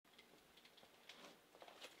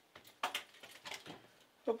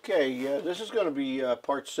Okay, this is going to be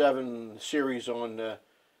part 7 series on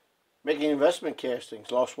making investment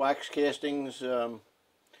castings, lost wax castings.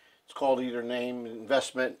 It's called either name.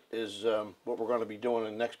 Investment is what we're going to be doing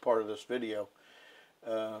in the next part of this video.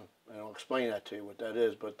 And I'll explain that to you what that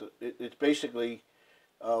is. But it's basically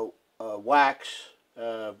wax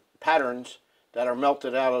patterns that are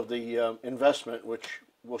melted out of the investment, which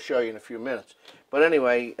we'll show you in a few minutes. But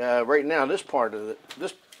anyway, right now this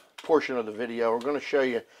portion of the video, we're going to show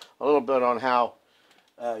you a little bit on how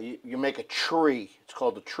you make a tree. It's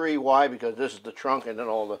called the tree. Why? Because this is the trunk, and then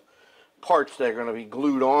all the parts that are going to be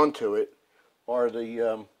glued onto it are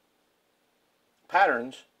the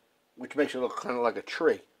patterns, which makes it look kind of like a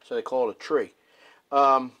tree. So they call it a tree.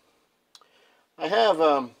 I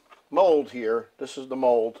have mold here. This is the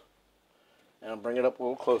mold. And I'll bring it up a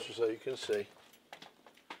little closer so you can see.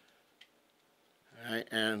 All right,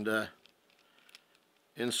 and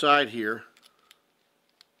inside here,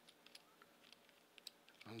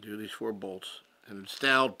 I'll do these 4 bolts, and it's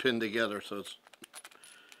doweled, pinned together, so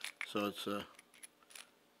it's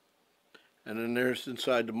and then there's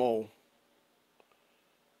inside the mold.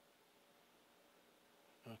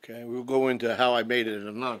 Okay, we'll go into how I made it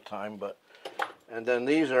another time, and then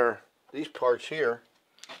these parts here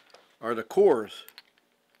are the cores.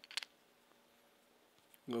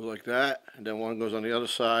 Goes like that, and then one goes on the other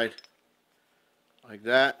side like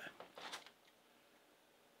that.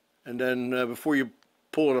 And then before you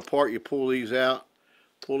pull it apart, you pull these out,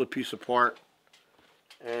 pull the piece apart,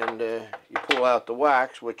 and you pull out the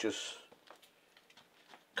wax, which is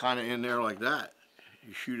kind of in there like that.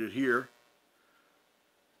 You shoot it here,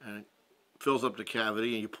 and it fills up the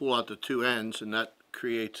cavity, and you pull out the 2 ends, and that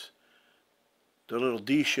creates the little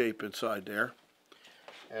D shape inside there.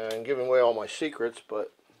 And I'm giving away all my secrets,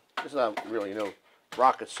 but it's not really no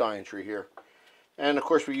rocket science here. And of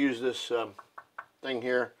course we use this thing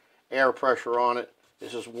here, air pressure on it.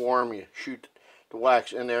 This is warm. You shoot the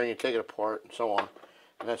wax in there and you take it apart and so on.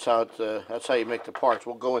 And that's how you make the parts.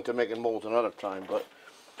 We'll go into making molds another time, but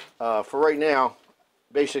for right now,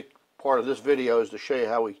 basic part of this video is to show you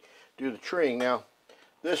how we do the treeing. Now,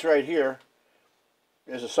 this right here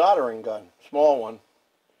is a soldering gun, small one,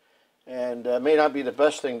 and may not be the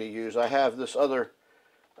best thing to use. I have this other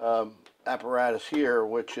apparatus here,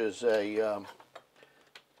 which is a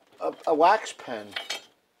wax pen,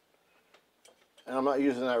 and I'm not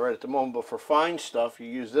using that right at the moment, but for fine stuff you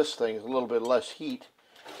use this thing. It's a little bit less heat,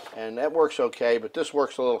 and that works okay, but this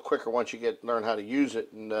works a little quicker once you learn how to use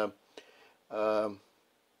it. And what I'm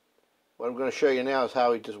going to show you now is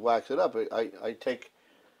how we just wax it up. I take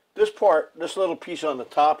this little piece on the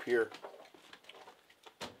top here.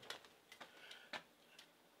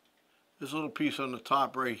 This little piece on the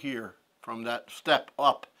top right here, from that step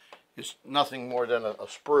up, is nothing more than a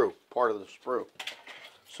sprue, part of the sprue.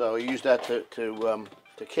 So you use that to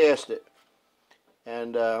cast it.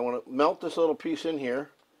 And I want to melt this little piece in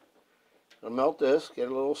here. I'll melt this, get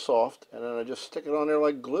it a little soft, and then I just stick it on there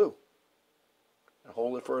like glue. And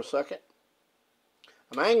hold it for a second.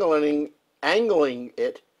 I'm angling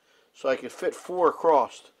it so I can fit 4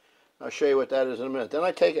 across. I'll show you what that is in a minute. Then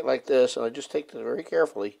I take it like this, and I just take it very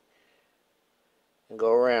carefully and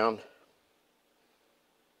go around.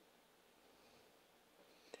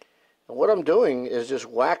 And what I'm doing is just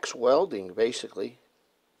wax welding, basically.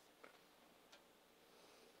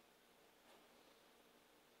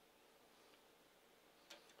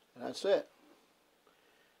 And that's it.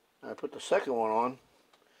 I put the second one on.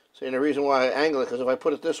 See, and the reason why I angle it, because if I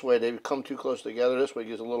put it this way, they come too close together. This way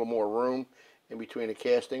gives a little more room in between the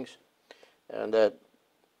castings. And that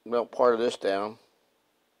melt part of this down.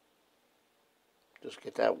 Just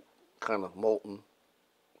get that kind of molten,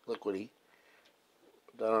 liquidy.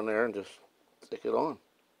 Put that on there and just stick it on.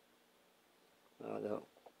 There we go.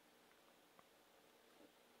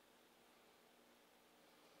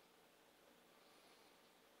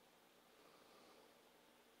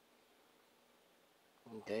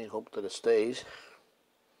 Okay, hope that it stays.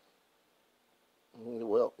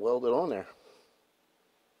 Weld it on there.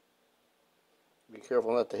 Be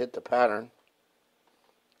careful not to hit the pattern,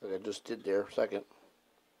 like I just did there a second.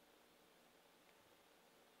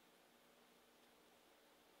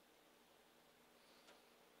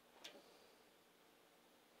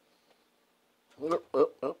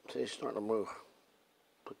 Oh, see, it's starting to move.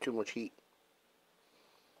 Put too much heat.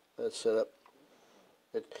 That's set up.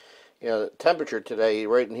 The temperature today,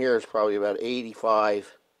 right in here, is probably about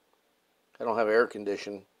 85. I don't have air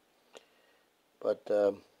conditioning, but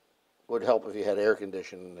would help if you had air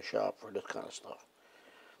conditioning in the shop for this kind of stuff.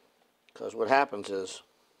 Because what happens is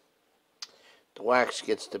the wax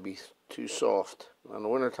gets to be too soft. In the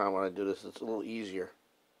wintertime when I do this, it's a little easier.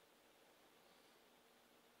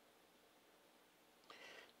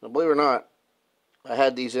 Now, believe it or not, I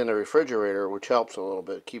had these in the refrigerator, which helps a little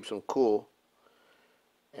bit, keeps them cool,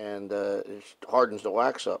 and it hardens the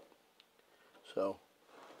wax up. So,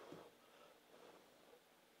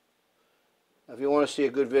 if you want to see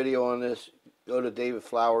a good video on this, go to David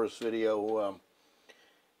Flowers' video,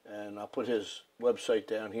 and I'll put his website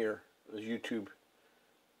down here, his YouTube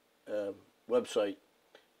website,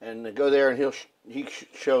 and go there, and he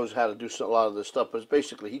shows how to do a lot of this stuff. But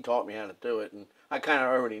basically, he taught me how to do it, and I kind of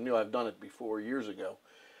already knew. I've done it before years ago,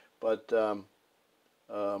 but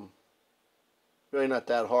really not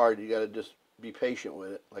that hard. You got to just be patient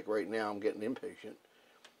with it. Like right now, I'm getting impatient,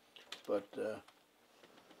 but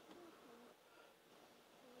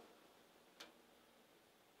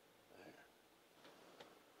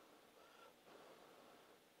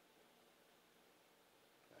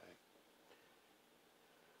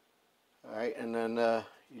all right, and then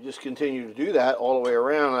you just continue to do that all the way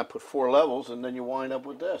around. I put 4 levels, and then you wind up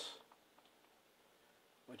with this,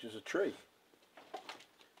 which is a tree.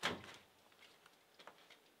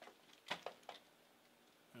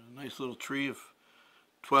 And a nice little tree of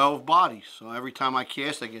 12 bodies. So every time I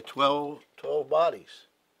cast, I get 12 bodies.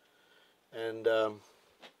 And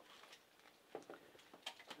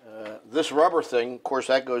this rubber thing, of course,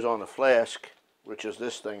 that goes on the flask, which is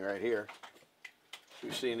this thing right here.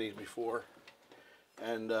 We've seen these before.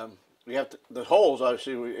 And we have to, the holes,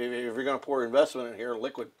 obviously, if you're going to pour investment in here,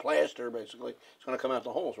 liquid plaster, basically, it's going to come out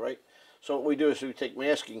the holes, right? So what we do is we take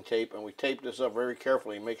masking tape and we tape this up very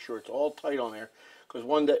carefully and make sure it's all tight on there. Because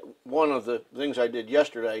one of the things I did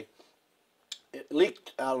yesterday, it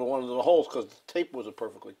leaked out of one of the holes because the tape wasn't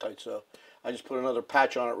perfectly tight. So I just put another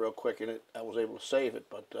patch on it real quick, and I was able to save it.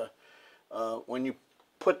 But when you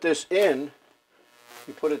put this in,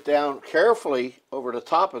 you put it down carefully over the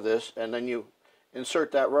top of this, and then you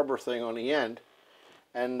insert that rubber thing on the end,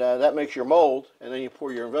 and that makes your mold, and then you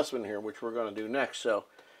pour your investment in here, which we're going to do next. So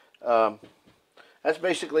that's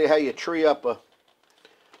basically how you tree up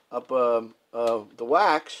the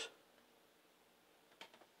wax.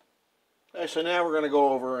 Okay, so now we're going to go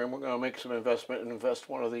over and we're going to make some investment and invest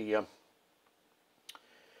one of the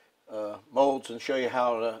molds and show you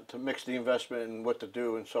how to mix the investment and what to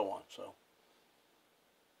do and so on. So.